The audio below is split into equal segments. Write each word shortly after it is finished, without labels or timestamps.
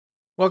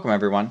Welcome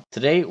everyone.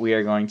 Today we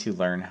are going to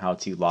learn how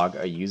to log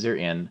a user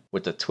in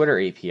with the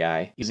Twitter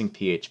API using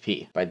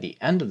PHP. By the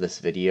end of this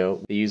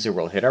video, the user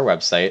will hit our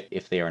website.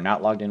 If they are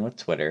not logged in with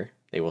Twitter,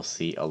 they will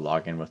see a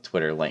login with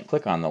Twitter link.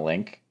 Click on the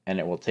link and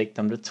it will take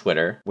them to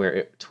Twitter,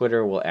 where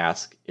Twitter will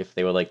ask if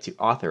they would like to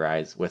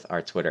authorize with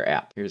our Twitter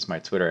app. Here's my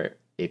Twitter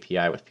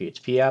API with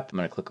PHP app. I'm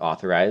going to click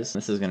authorize.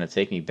 This is going to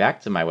take me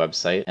back to my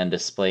website and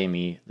display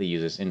me the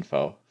user's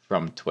info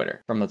from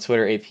Twitter. From the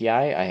Twitter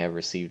API, I have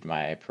received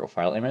my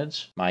profile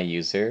image, my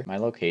user, my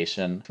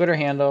location, Twitter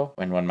handle,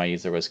 and when my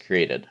user was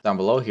created. Down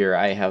below here,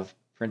 I have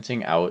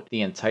printing out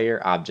the entire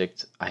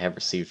object I have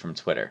received from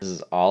Twitter. This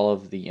is all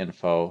of the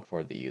info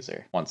for the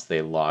user once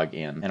they log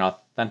in and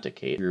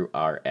authenticate through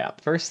our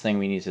app. First thing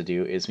we need to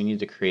do is we need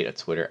to create a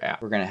Twitter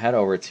app. We're going to head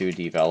over to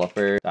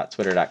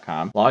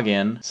developer.twitter.com, log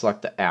in,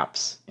 select the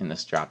apps in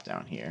this drop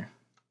down here.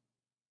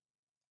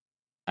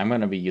 I'm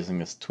going to be using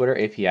this Twitter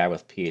API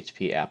with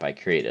PHP app I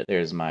created.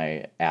 There's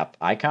my app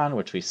icon,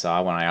 which we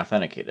saw when I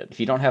authenticated. If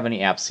you don't have any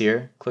apps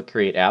here, click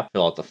Create App,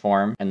 fill out the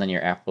form, and then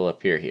your app will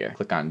appear here.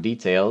 Click on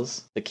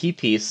Details. The key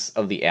piece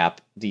of the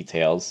app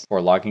details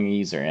for logging a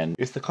user in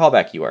is the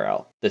callback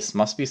URL. This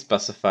must be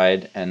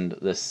specified and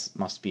this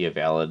must be a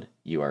valid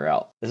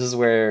URL. This is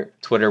where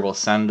Twitter will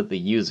send the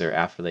user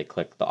after they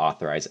click the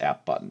Authorize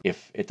App button.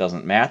 If it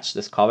doesn't match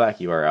this callback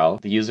URL,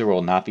 the user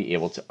will not be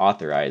able to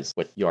authorize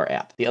with your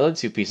app. The other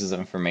two pieces of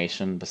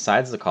information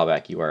besides the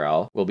callback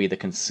URL will be the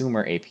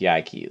consumer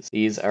API keys.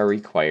 These are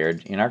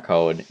required in our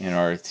code in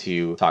order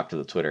to talk to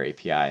the Twitter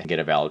API and get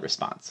a valid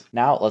response.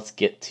 Now let's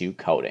get to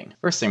coding.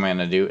 First thing I'm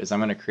going to do is I'm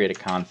going to create a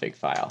config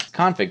file.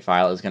 This config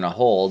file is going to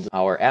hold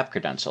our app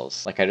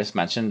credentials. Like I just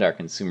mentioned, our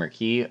consumer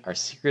key, our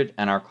secret,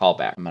 and our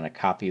callback. I'm going to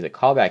copy the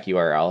callback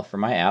URL for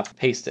my app,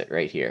 paste it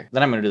right here.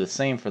 Then I'm going to do the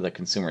same for the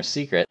consumer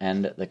secret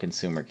and the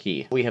consumer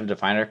key. We have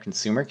defined our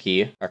consumer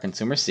key, our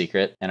consumer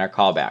secret, and our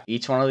callback.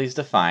 Each one of these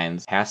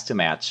defines has to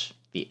match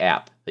the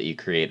app that you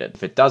created.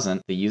 If it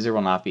doesn't, the user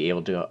will not be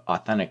able to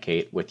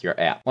authenticate with your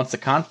app. Once the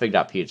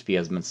config.php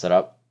has been set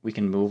up, we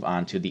can move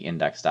on to the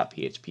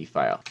index.php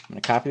file. I'm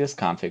going to copy this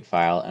config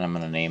file and I'm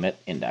going to name it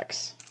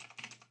index.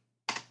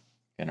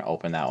 I'm going to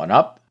open that one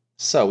up.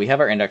 So we have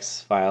our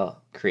index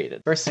file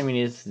created. First thing we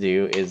need to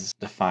do is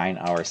define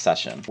our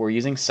session. If we're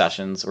using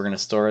sessions, we're going to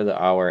store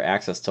our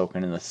access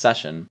token in the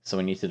session, so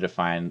we need to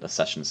define the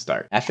session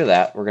start. After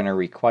that, we're going to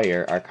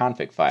require our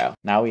config file.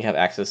 Now we have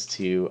access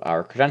to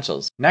our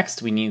credentials.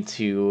 Next, we need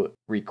to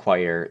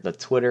require the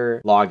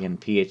Twitter login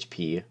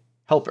PHP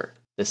helper.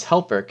 This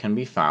helper can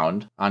be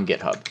found on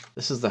GitHub.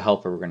 This is the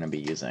helper we're going to be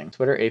using.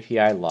 Twitter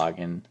API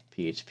login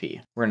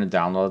PHP. We're going to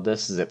download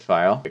this zip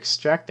file,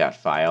 extract that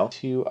file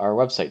to our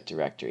website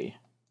directory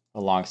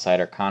alongside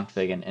our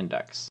config and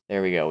index.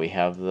 There we go. We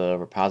have the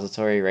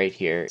repository right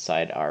here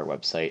inside our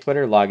website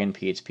Twitter login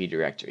PHP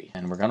directory.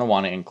 And we're going to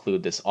want to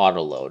include this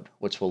auto load,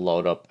 which will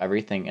load up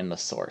everything in the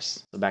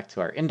source. So back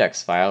to our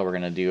index file, we're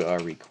going to do a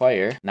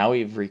require. Now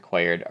we've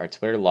required our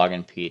Twitter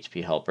login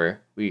PHP helper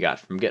we got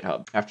from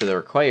GitHub. After the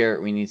require,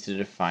 we need to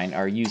define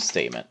our use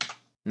statement.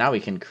 Now we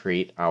can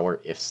create our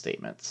if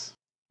statements.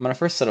 I'm going to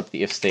first set up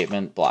the if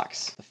statement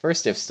blocks. The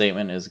first if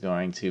statement is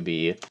going to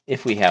be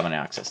if we have an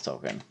access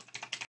token.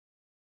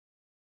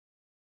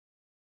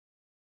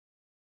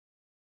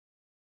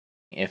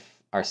 If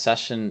our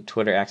session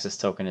Twitter access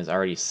token is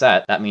already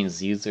set, that means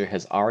the user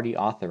has already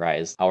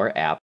authorized our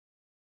app.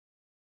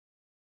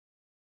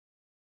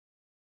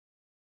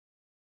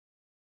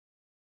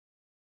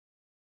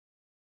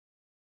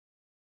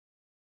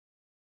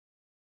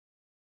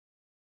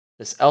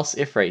 This else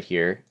if right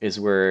here is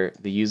where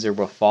the user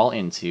will fall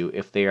into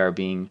if they are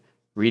being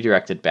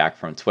redirected back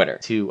from Twitter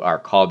to our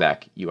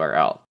callback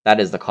URL. That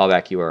is the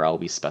callback URL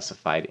we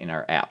specified in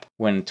our app.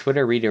 When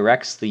Twitter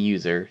redirects the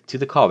user to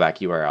the callback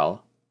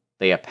URL,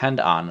 they append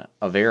on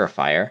a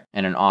verifier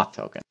and an auth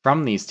token.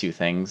 From these two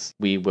things,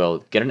 we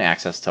will get an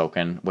access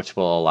token, which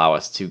will allow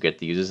us to get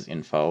the user's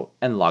info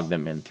and log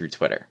them in through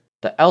Twitter.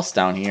 The else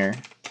down here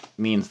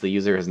means the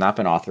user has not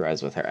been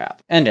authorized with our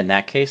app. And in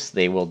that case,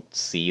 they will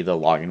see the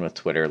login with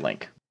Twitter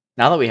link.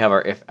 Now that we have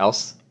our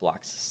if-else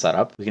blocks set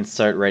up, we can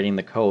start writing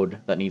the code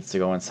that needs to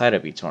go inside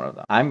of each one of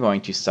them. I'm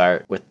going to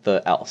start with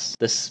the else.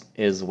 This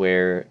is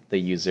where the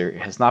user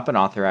has not been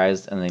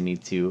authorized and they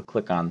need to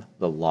click on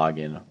the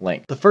login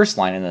link. The first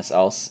line in this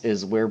else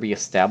is where we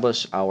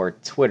establish our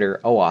Twitter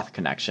OAuth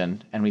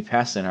connection and we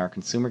pass in our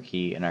consumer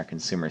key and our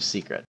consumer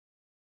secret.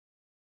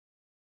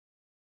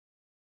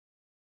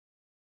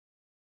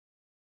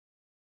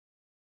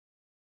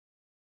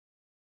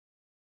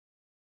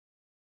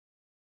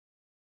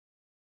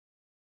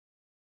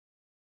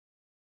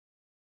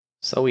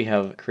 So we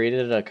have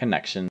created a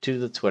connection to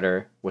the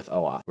Twitter with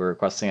OAuth. We're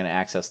requesting an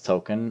access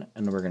token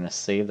and we're going to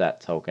save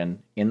that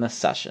token in the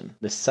session.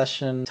 This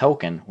session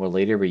token will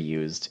later be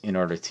used in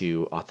order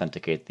to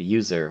authenticate the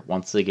user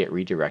once they get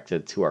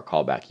redirected to our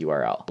callback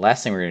URL. The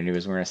last thing we're going to do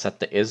is we're going to set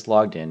the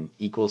isLoggedIn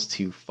equals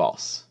to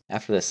false.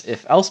 After this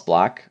if else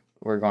block,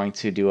 we're going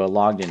to do a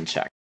logged in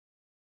check.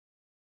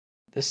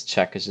 This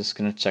check is just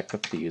going to check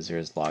if the user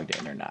is logged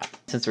in or not.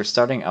 Since we're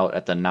starting out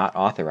at the not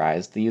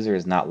authorized, the user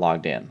is not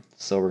logged in.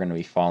 So we're going to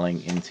be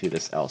falling into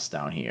this else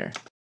down here.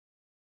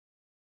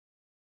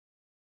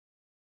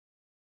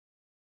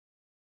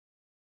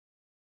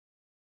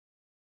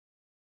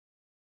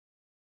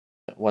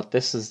 What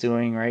this is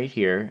doing right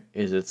here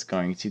is it's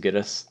going to get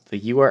us the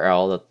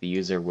URL that the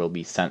user will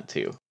be sent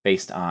to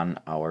based on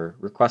our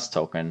request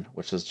token,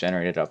 which was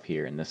generated up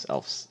here in this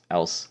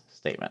else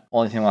statement.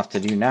 Only thing left to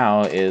do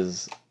now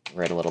is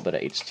write a little bit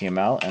of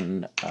HTML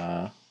and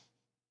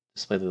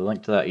display the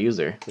link to that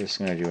user. We're just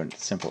going to do a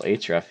simple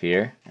href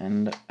here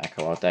and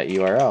echo out that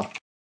URL.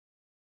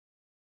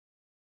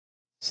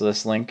 So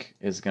this link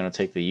is going to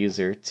take the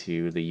user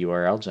to the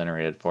URL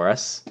generated for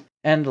us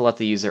and let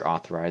the user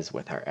authorize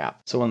with our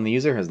app. So when the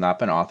user has not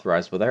been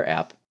authorized with our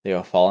app, they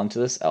will fall into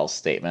this else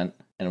statement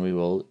and we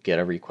will get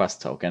a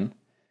request token.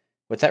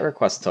 With that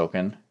request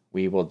token,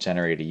 we will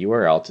generate a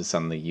URL to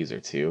send the user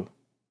to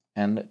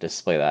and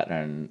display that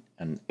in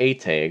an A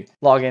tag,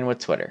 login with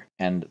Twitter.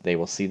 And they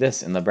will see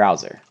this in the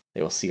browser.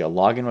 They will see a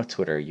login with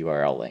Twitter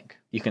URL link.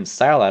 You can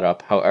style that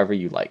up however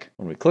you like.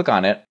 When we click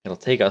on it, it'll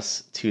take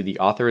us to the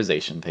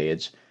authorization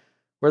page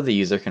where the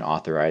user can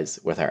authorize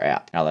with our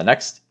app. Now the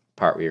next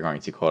part we are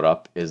going to code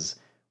up is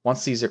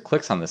once the user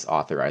clicks on this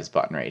authorize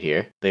button right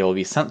here, they will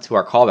be sent to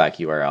our callback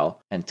URL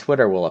and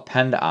Twitter will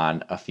append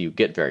on a few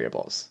get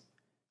variables.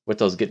 With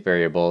those get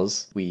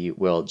variables, we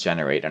will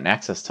generate an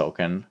access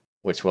token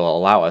which will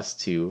allow us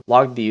to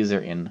log the user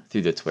in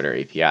through the Twitter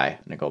API. I'm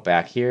going to go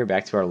back here,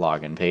 back to our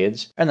login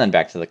page, and then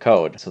back to the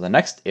code. So the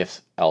next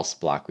if-else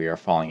block we are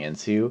falling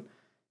into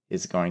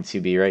is going to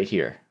be right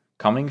here,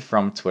 coming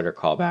from Twitter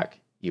callback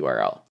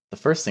URL. The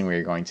first thing we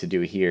are going to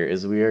do here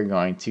is we are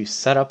going to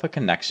set up a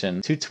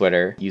connection to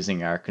Twitter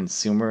using our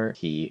consumer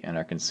key and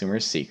our consumer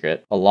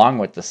secret, along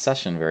with the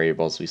session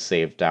variables we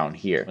saved down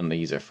here when the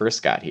user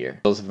first got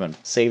here. Those have been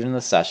saved in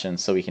the session,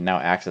 so we can now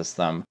access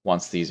them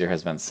once the user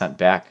has been sent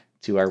back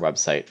to our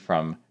website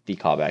from the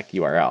callback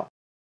URL.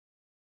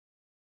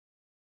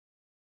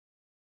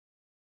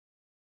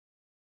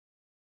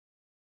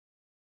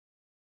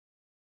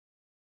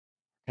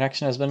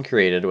 Connection has been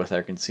created with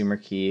our consumer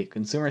key,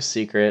 consumer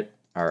secret,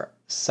 our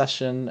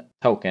session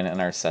token,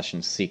 and our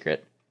session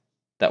secret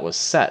that was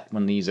set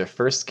when the user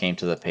first came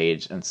to the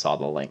page and saw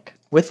the link.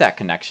 With that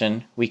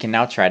connection, we can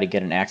now try to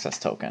get an access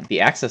token. The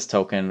access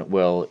token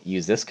will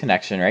use this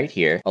connection right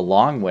here,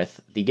 along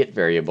with the get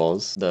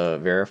variables, the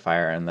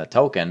verifier and the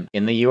token,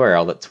 in the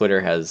URL that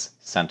Twitter has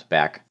sent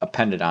back,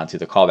 appended onto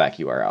the callback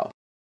URL.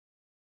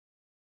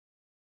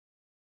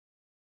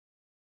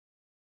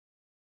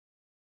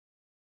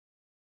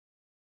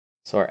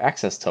 So our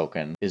access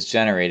token is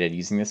generated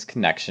using this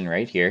connection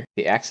right here,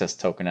 the access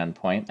token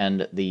endpoint,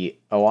 and the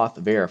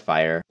OAuth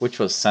verifier, which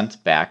was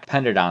sent back,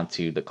 appended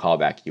onto the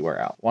callback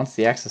URL. Once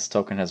the access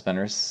token has been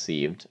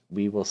received,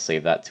 we will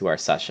save that to our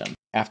session.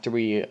 After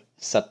we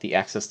set the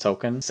access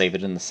token, save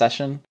it in the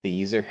session, the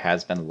user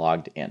has been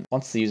logged in.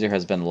 Once the user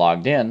has been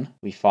logged in,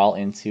 we fall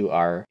into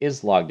our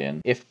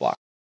isLoggedIn if block.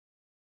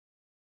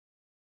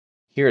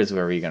 Here is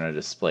where we're going to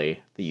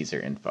display the user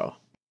info.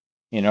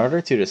 In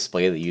order to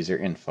display the user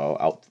info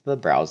out to the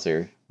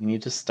browser, we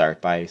need to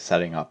start by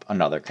setting up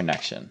another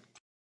connection.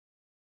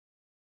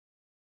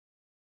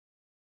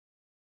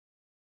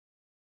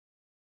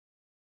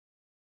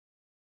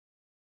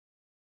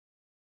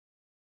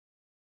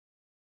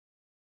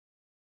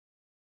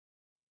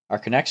 Our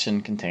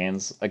connection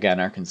contains, again,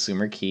 our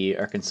consumer key,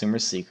 our consumer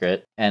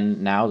secret,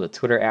 and now the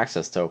Twitter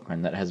access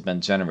token that has been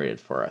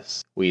generated for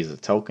us. We use the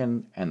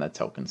token and the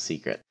token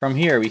secret. From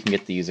here, we can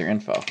get the user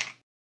info.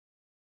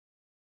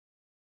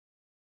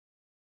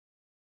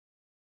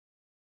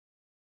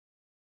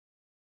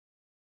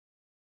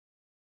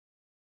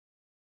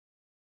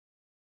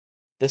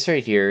 This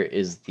right here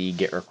is the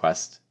GET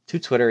request to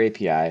Twitter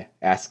API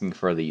asking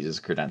for the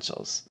user's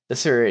credentials.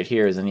 This right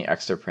here is any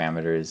extra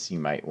parameters you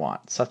might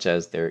want, such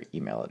as their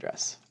email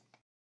address.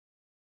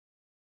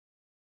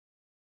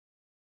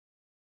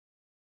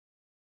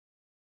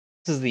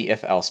 This is the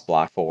if-else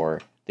block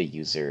for the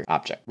user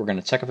object. We're going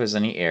to check if there's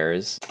any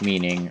errors,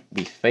 meaning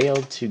we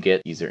failed to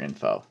get user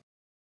info.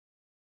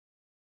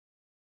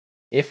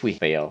 If we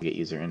fail to get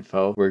user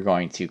info, we're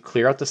going to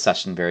clear out the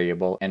session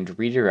variable and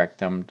redirect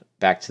them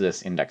back to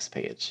this index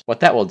page. What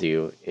that will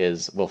do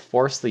is we'll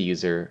force the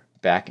user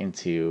back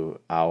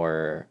into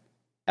our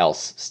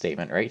else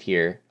statement right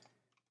here,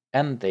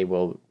 and they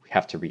will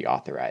have to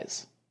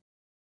reauthorize.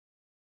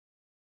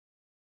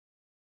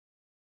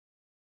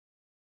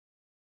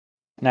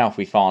 Now, if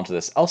we fall into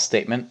this else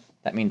statement,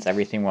 that means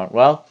everything went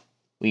well.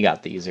 We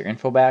got the user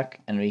info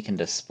back, and we can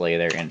display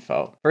their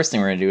info. First thing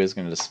we're going to do is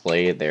going to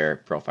display their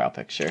profile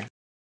picture.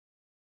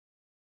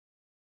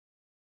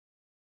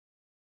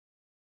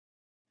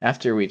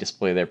 After we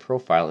display their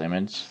profile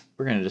image,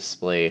 we're going to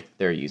display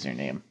their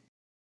username.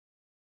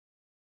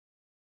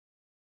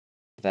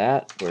 For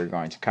that, we're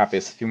going to copy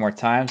this a few more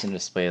times and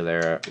display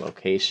their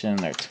location,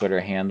 their Twitter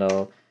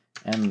handle,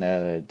 and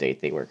the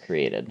date they were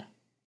created.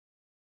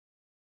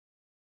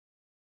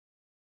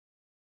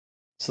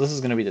 So this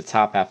is going to be the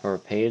top half of our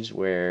page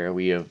where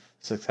we have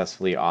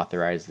successfully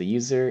authorized the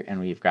user and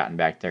we've gotten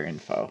back their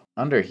info.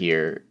 Under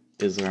here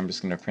is where I'm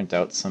just going to print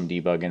out some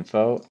debug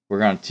info. We're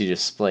going to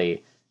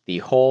display the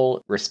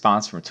whole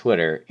response from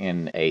Twitter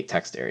in a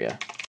text area.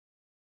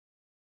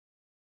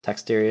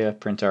 Text area,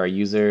 print our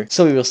user.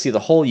 So we will see the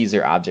whole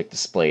user object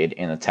displayed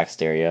in the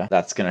text area.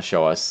 That's going to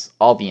show us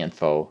all the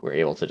info we're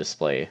able to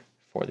display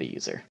for the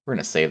user. We're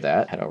going to save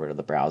that, head over to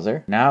the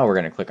browser. Now we're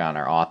going to click on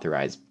our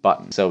authorize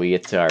button. So we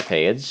get to our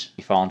page,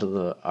 we fall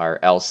into our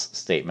else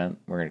statement.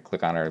 We're going to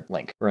click on our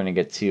link. We're going to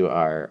get to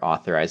our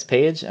authorize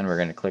page and we're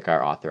going to click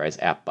our authorize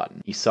app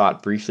button. You saw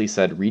it briefly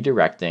said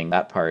redirecting.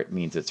 That part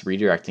means it's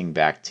redirecting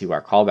back to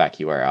our callback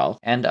URL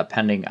and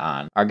appending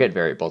on our get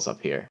variables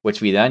up here,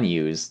 which we then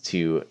use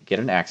to get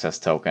an access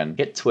token,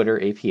 get Twitter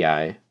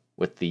API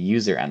with the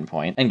user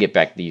endpoint, and get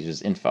back the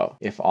user's info.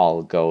 If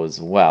all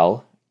goes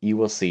well, you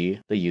will see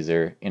the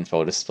user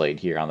info displayed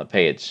here on the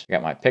page. I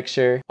got my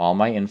picture, all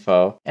my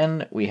info,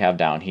 and we have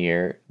down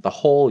here the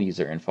whole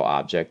user info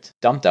object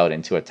dumped out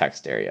into a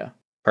text area.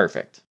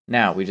 Perfect.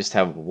 Now we just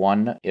have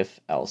one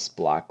if-else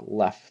block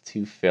left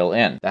to fill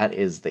in. That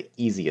is the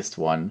easiest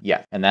one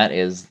yet, and that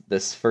is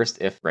this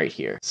first if right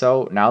here.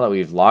 So now that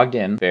we've logged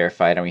in,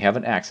 verified, and we have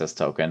an access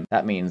token,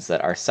 that means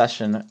that our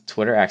session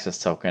Twitter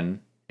access token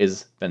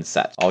has been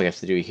set. All we have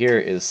to do here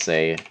is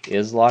say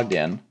is logged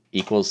in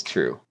equals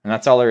true. And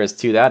that's all there is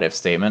to that if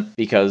statement,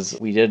 because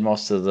we did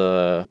most of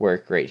the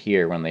work right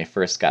here when they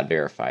first got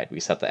verified. We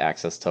set the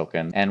access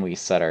token and we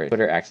set our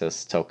Twitter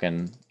access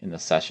token in the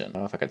session. I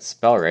don't know if I could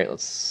spell right.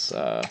 Let's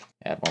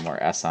add one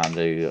more S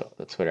onto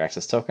the Twitter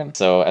access token.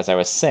 So as I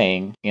was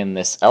saying, in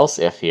this else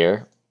if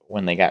here,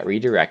 when they got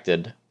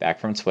redirected back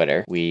from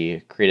Twitter,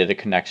 we created a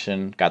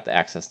connection, got the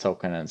access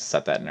token, and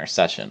set that in our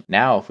session.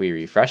 Now, if we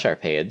refresh our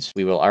page,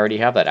 we will already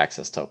have that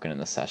access token in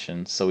the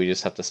session, so we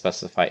just have to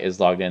specify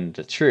is logged in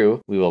to true.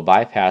 We will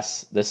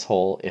bypass this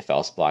whole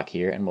if-else block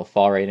here, and we'll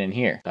fall right in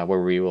here, where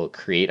we will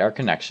create our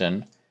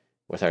connection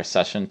with our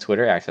session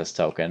Twitter access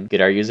token, get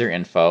our user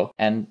info,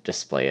 and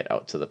display it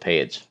out to the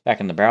page.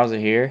 Back in the browser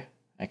here,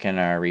 I can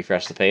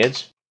refresh the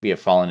page. We have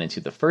fallen into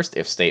the first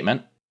if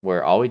statement,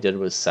 where all we did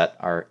was set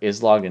our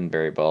isLoggedIn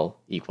variable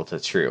equal to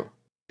true,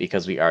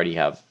 because we already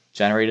have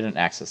generated an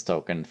access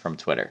token from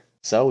Twitter.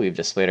 So we've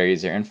displayed our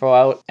user info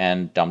out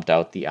and dumped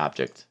out the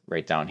object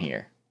right down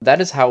here. That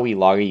is how we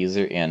log a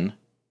user in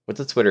with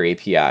the Twitter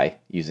API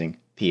using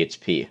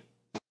PHP.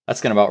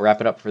 That's going to about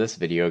wrap it up for this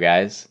video,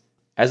 guys.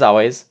 As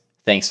always,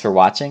 thanks for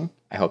watching.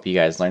 I hope you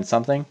guys learned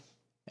something,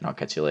 and I'll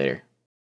catch you later.